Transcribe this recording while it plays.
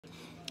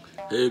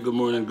Hey, good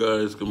morning,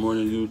 guys. Good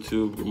morning,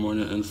 YouTube. Good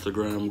morning,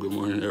 Instagram. Good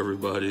morning,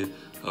 everybody.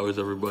 How is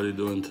everybody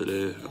doing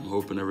today? I'm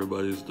hoping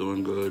everybody's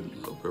doing good.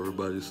 Hope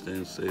everybody's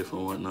staying safe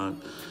and whatnot.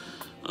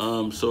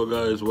 So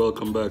guys,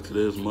 welcome back.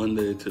 Today is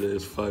Monday. Today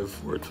is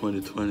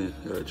 5/4/2020.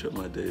 Gotta check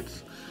my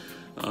dates.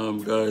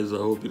 Guys, I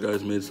hope you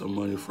guys made some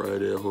money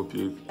Friday. I hope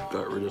you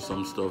got rid of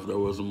some stuff that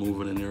wasn't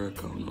moving in your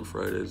account on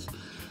Friday.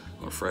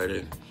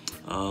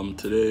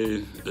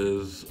 Today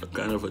is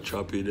kind of a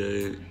choppy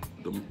day.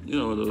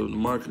 The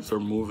markets are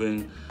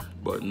moving,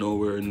 but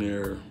nowhere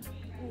near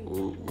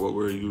what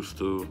we're used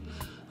to.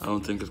 I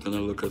don't think it's going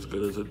to look as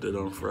good as it did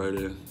on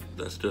Friday.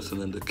 That's just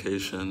an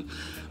indication.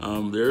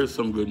 There is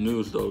some good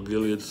news, though.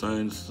 Gilead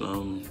Science,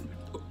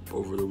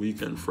 over the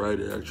weekend,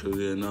 Friday, actually,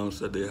 they announced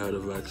that they had a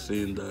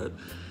vaccine that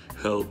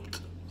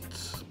helped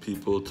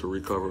people to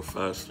recover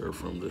faster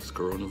from this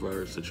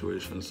coronavirus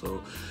situation.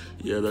 So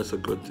yeah, that's a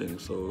good thing.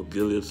 So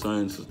Gilead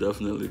Science is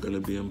definitely going to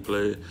be in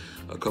play.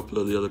 A couple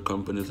of the other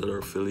companies that are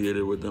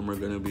affiliated with them are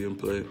going to be in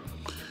play.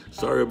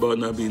 Sorry about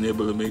not being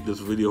able to make this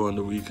video on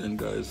the weekend,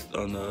 guys.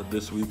 On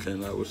this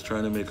weekend, I was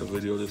trying to make a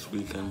video this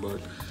weekend, but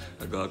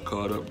I got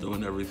caught up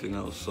doing everything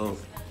else. So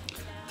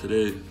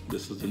today,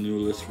 this is the new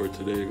list for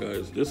today,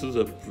 guys. This is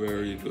a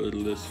very good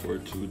list for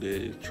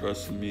today.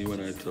 Trust me when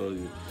I tell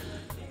you.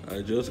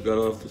 I just got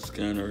off the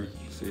scanner.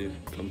 See,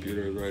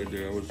 computer is right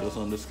there. I was just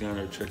on the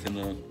scanner checking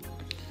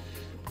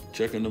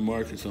the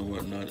markets and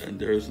whatnot, and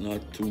there's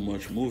not too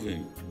much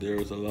moving.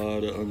 There's a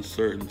lot of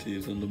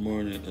uncertainties in the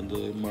morning in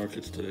the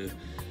markets today.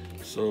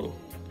 So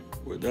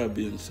with that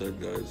being said,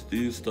 guys,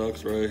 these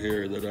stocks right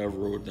here that I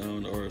wrote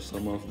down are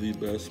some of the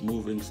best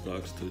moving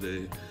stocks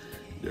today.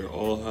 They're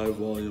all high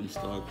volume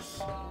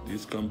stocks.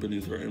 These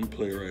companies are in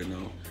play right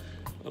now.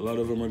 A lot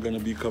of them are going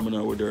to be coming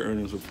out with their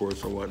earnings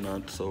reports or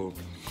whatnot, so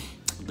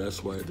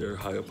that's why they're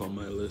high up on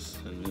my list,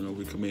 and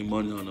we can make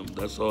money on them.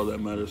 That's all that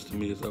matters to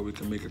me, is that we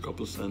can make a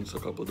couple cents, a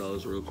couple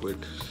dollars real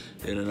quick,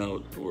 in and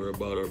out. We're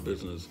about our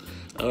business.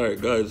 All right,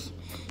 guys,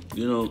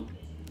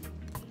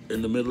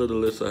 in the middle of the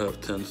list I have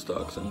 10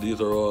 stocks, and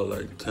these are all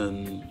like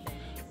 10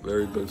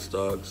 very good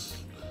stocks.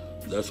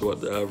 That's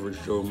what the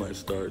average Joe might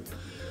start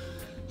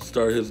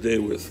his day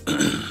with.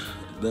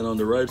 Then on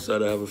the right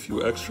side, I have a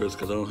few extras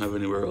because I don't have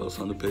anywhere else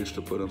on the page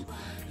to put them.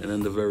 And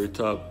then the very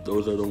top,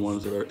 those are the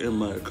ones that are in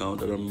my account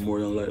that I'm more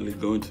than likely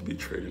going to be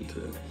trading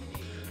today.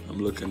 I'm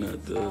looking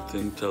at the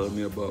thing telling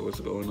me about what's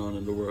going on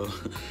in the world.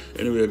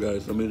 Anyway,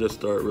 guys, let me just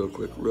start real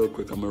quick. I'm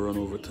going to run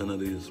over 10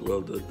 of these.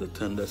 Well, the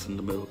 10 that's in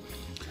the middle.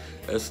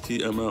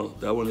 stml,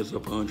 that one is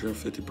up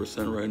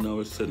 150% right now.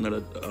 It's sitting at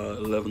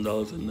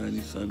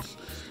 $11.90.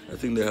 I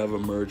think they have a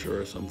merger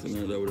or something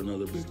like that with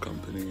another big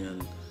company,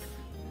 and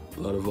a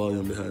lot of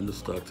volume behind the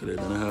stock today.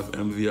 Then I have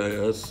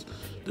mvis.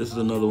 This is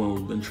another one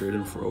we've been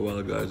trading for a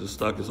while, guys. The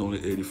stock is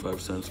only 85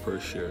 cents per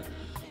share.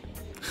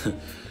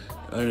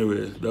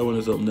 Anyway, that one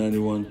is up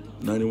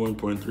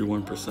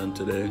 91.31%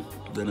 today.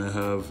 Then I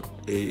have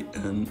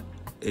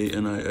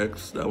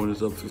anix. That one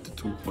is up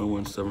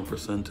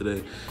 52.17%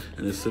 today,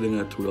 and it's sitting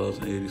at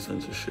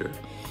 $2.80 a share.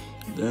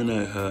 Then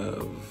I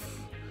have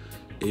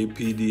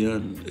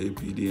apdn.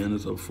 apdn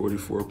is up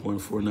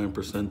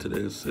 44.49%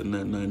 today. It's sitting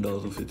at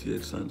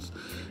 $9.58.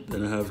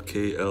 Then I have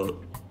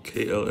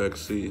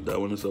klxe. That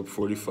one is up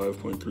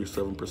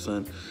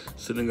 45.37%,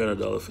 sitting at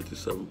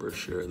 $1.57 per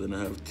share. Then I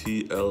have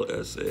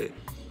tlsa.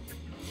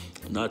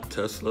 Not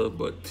Tesla,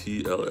 but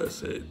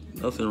tlsa.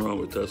 Nothing wrong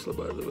with Tesla,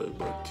 by the way,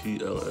 but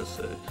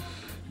tlsa.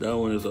 That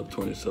one is up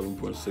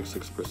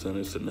 27.66%.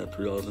 It's sitting at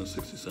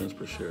 $3.60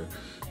 per share.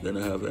 Then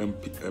I have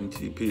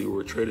MTP.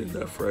 We're trading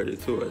that Friday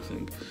too, I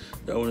think.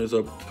 That one is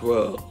up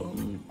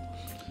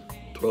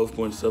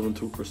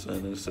 12.72%,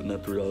 and it's sitting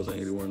at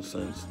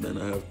 $3.81. Then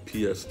I have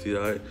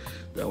PSTI.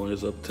 That one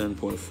is up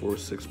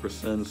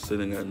 10.46%,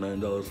 sitting at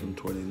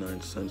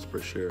 $9.29 per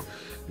share.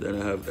 Then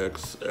I have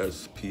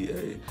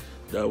XSPA.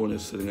 That one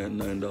is sitting at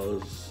went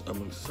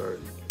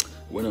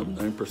up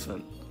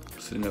 9%.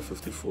 Sitting at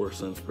 54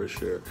 cents per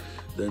share.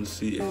 Then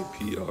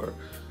CAPR.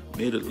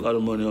 Made a lot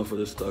of money off of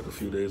this stock a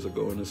few days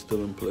ago, and it's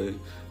still in play.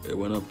 It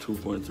went up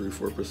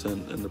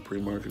 2.34% in the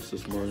pre-markets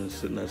this morning,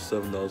 sitting at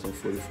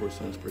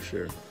 $7.44 per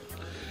share.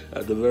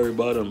 At the very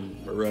bottom,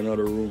 I ran out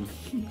of room.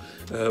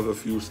 I have a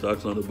few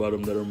stocks on the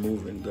bottom that are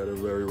moving, that are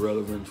very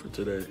relevant for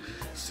today.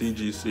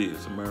 CGC,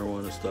 it's a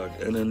marijuana stock.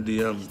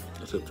 NNDM,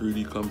 it's a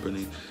 3D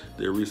company.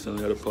 They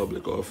recently had a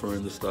public offer,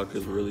 and the stock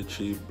is really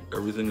cheap.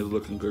 Everything is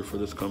looking good for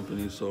this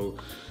company, so,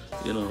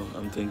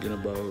 I'm thinking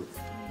about,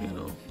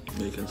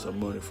 making some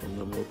money from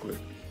them real quick.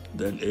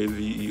 Then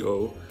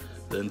AVEO,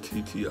 then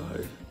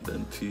TTI,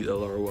 then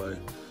TLRY.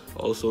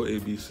 Also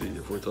ABC,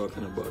 if we're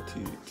talking about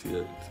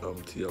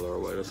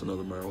TLRY, that's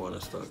another marijuana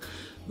stock.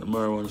 The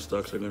marijuana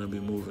stocks are going to be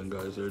moving,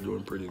 guys. They're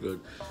doing pretty good.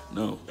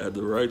 Now, at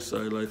the right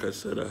side, like I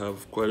said, I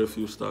have quite a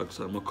few stocks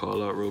I'm going to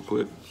call out real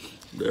quick.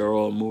 They're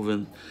all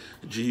moving.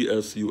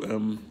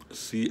 GSUM,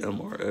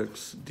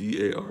 CMRX,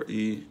 DARE,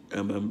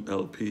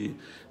 MMLP,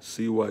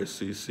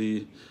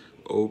 CYCC,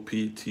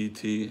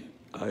 OPTT,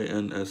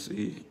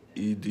 INSE,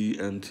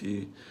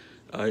 EDNT,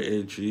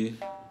 IAG,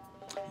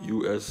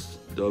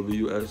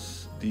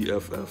 USWS,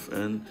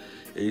 DFFN,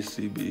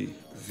 ACB,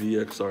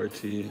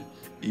 VXRT,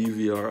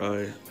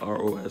 EVRI,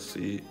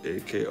 ROSC,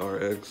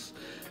 AKRX,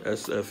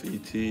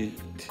 SFET,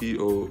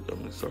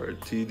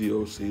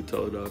 TDOC,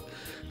 Teledoc,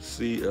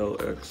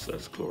 CLX,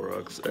 that's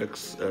Clorox,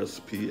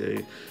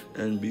 XSPA,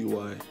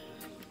 NBY.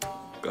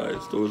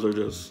 Guys, those are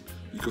just,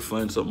 you can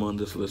find something on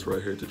this list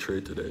right here to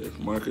trade today.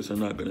 Markets are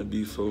not going to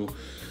be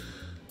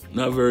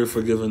not very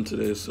forgiving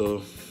today,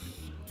 so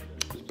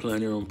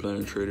plan your own plan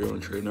and trade your own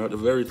trade. Now at the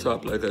very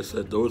top, like I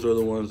said, those are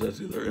the ones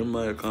that's either in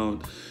my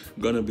account,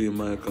 gonna be in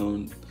my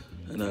account,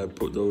 and I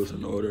put those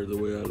in order the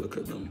way I look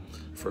at them.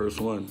 First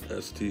one,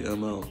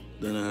 stml,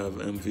 then I have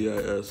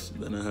mvis,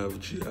 then I have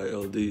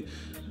gild,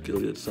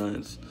 Gilead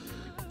Science,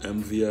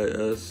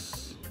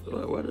 mvis,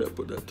 why did I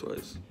put that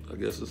twice? I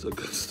guess it's a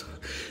good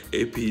start.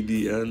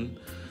 apdn,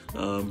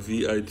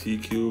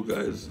 vtiq,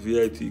 guys.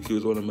 vtiq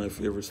is one of my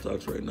favorite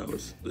stocks right now.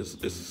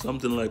 It's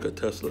something like a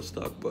Tesla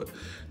stock, but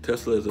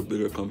Tesla is a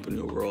bigger company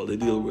overall. They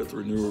deal with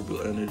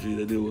renewable energy.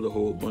 They deal with a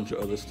whole bunch of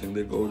other things.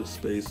 They go to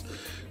space.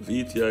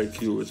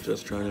 vtiq is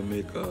just trying to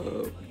make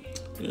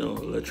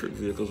electric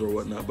vehicles or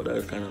whatnot, but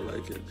I kind of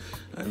like it.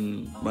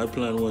 And my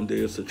plan one day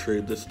is to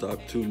trade this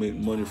stock to make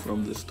money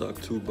from this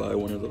stock to buy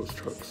one of those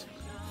trucks.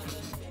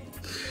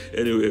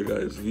 Anyway,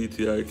 guys,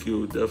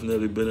 vtiq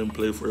definitely been in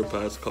play for the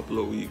past couple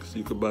of weeks.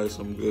 You could buy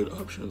some good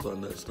options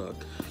on that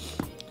stock.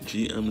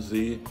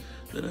 GMZ,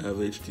 then I have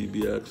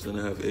HTBX, then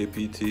I have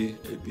APT.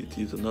 APT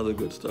is another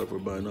good stock for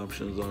buying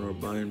options on or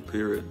buying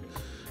period.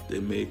 They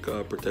make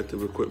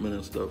protective equipment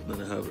and stuff.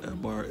 Then I have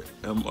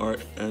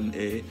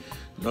MRNA,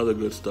 another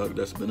good stock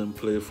that's been in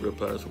play for the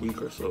past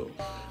week or so.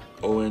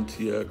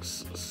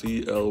 ONTX,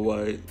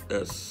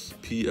 CLYS,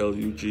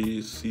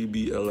 PLUG,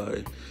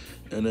 CBLI,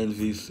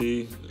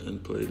 nnvc in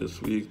play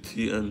this week.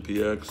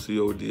 TNPX,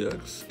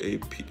 CODX,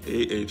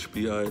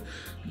 AHPI,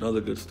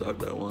 another good stock,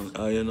 that one.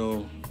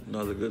 INO,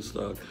 another good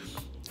stock.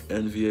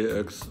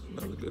 NVAX,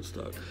 another good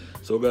stock.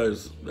 So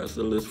guys, that's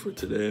the list for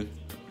today.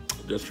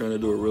 Just trying to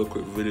do a real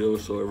quick video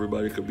so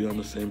everybody could be on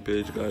the same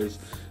page, guys.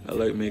 I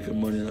like making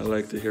money and I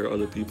like to hear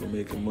other people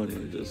making money.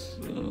 It just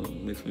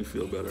makes me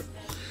feel better.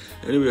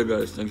 Anyway,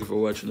 guys, thank you for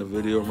watching the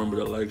video. Remember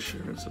to like,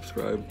 share, and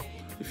subscribe.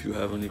 If you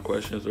have any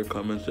questions or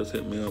comments, just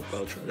hit me up.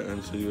 I'll try to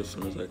answer you as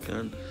soon as I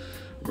can.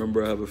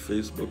 Remember, I have a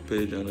Facebook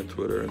page and a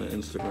Twitter and an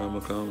Instagram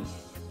account.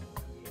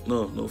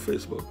 No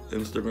Facebook.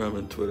 Instagram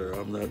and Twitter.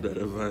 I'm not that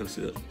advanced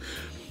yet.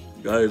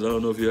 Guys, I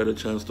don't know if you had a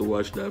chance to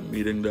watch that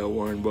meeting that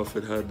Warren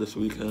Buffett had this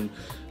weekend.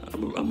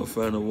 I'm a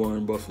fan of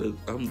Warren Buffett.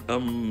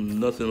 I'm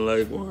nothing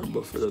like Warren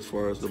Buffett as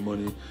far as the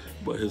money,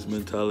 but his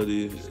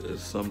mentality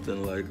is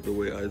something like the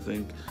way I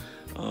think.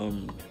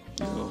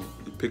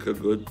 You pick a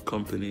good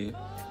company.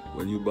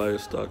 When you buy a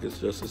stock, it's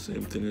just the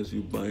same thing as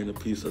you buying a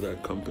piece of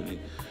that company.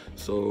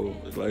 So,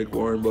 like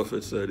Warren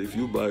Buffett said, if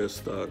you buy a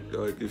stock,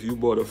 like if you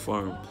bought a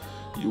farm,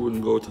 you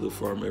wouldn't go to the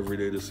farm every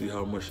day to see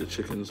how much the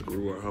chickens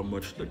grew or how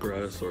much the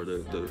grass or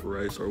the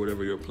rice or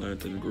whatever you're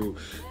planting grew.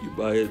 You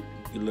buy it,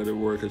 you let it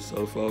work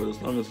itself out.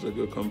 As long as it's a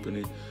good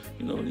company,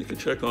 you can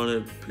check on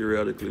it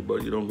periodically,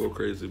 but you don't go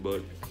crazy.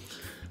 But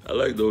I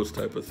like those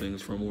type of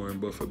things from Warren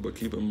Buffett. But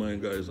keep in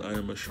mind, guys, I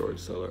am a short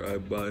seller. I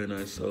buy and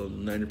I sell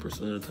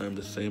 90% of the time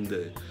the same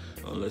day,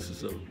 unless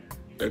it's an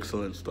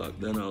excellent stock.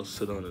 Then I'll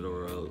sit on it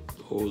or I'll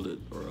hold it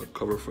or I'll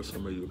cover for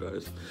some of you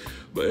guys.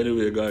 But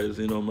anyway, guys,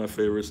 my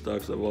favorite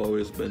stocks have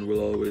always been,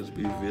 will always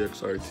be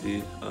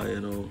VXRT,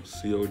 INO,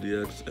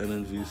 CODX,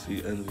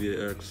 NNVC,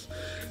 NVAX,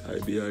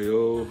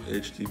 IBIO,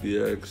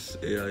 HTBX,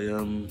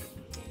 AIM,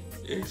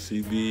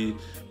 ACB,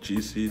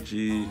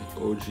 GCG,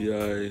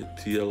 OGI,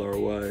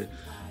 TLRY,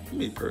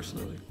 me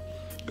personally.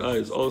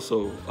 Guys,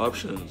 also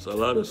options. A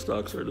lot of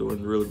stocks are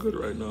doing real good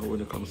right now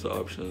when it comes to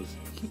options.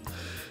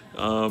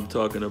 I'm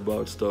talking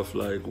about stuff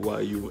like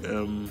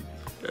YUM,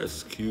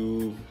 SQ,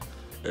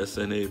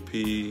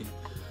 SNAP,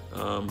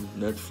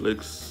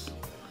 Netflix,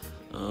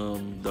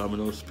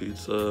 Domino's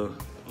Pizza,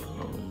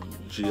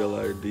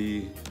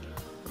 GLID,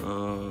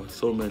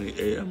 so many.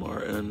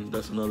 AMRN,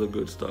 that's another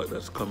good stock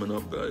that's coming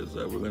up, guys,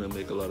 that we're going to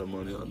make a lot of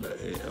money on. That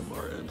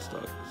AMRN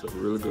stock. It's a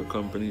really good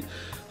company.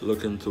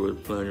 Look into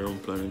it, plan your own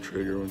plan and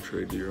trade your own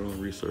trade, do your own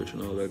research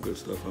and all that good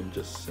stuff. I'm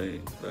just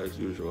saying, as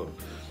usual,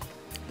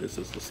 this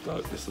is the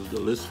stock, this is the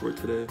list for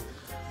today.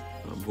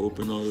 I'm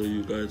hoping all of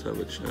you guys have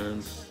a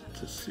chance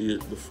to see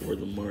it before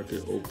the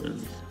market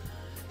opens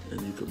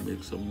and you can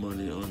make some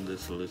money on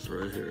this list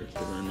right here,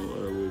 because I know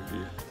I will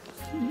be.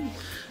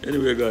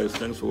 Anyway, guys,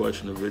 thanks for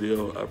watching the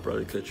video. I'll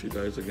probably catch you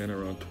guys again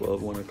around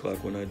 1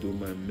 o'clock when I do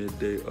my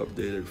midday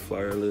updated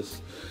fire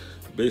list.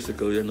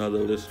 Basically another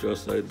list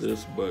just like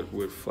this, but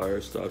with fire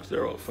stocks.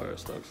 They're all fire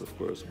stocks, of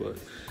course, but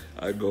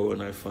I go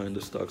and I find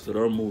the stocks that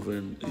are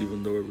moving.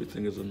 Even though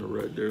everything is in the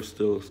red, there's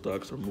still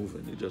stocks are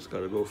moving. You just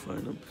gotta go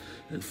find them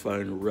and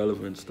find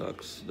relevant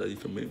stocks that you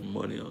can make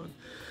money on.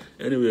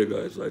 Anyway,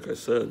 guys, like I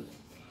said,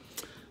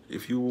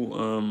 if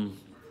you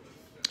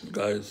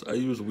guys, I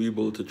use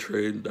Webull to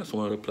trade. That's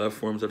one of the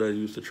platforms that I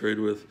use to trade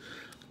with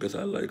because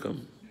I like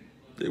them.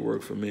 They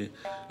work for me.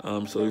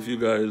 So if you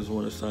guys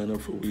want to sign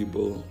up for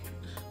Webull,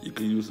 you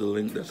can use the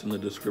link that's in the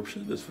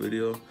description of this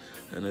video.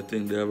 And I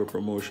think they have a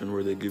promotion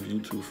where they give you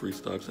 2 free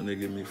stocks and they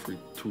give me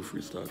 2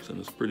 free stocks, and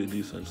it's pretty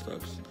decent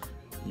stocks.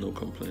 No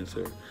complaints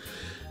here.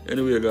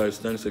 Anyway, guys,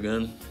 thanks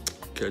again.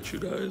 Catch you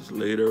guys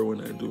later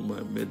when I do my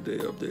midday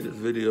updated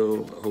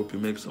video. I hope you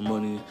make some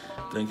money.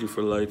 Thank you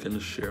for liking,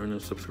 sharing,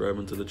 and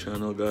subscribing to the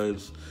channel,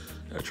 guys.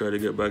 I try to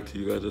get back to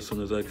you guys as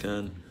soon as I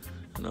can,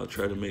 and I'll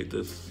try to make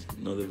this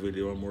another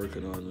video I'm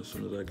working on as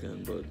soon as I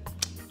can, but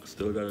I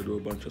still gotta do a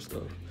bunch of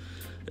stuff.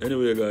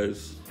 Anyway,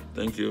 guys,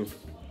 thank you.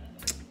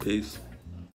 Peace.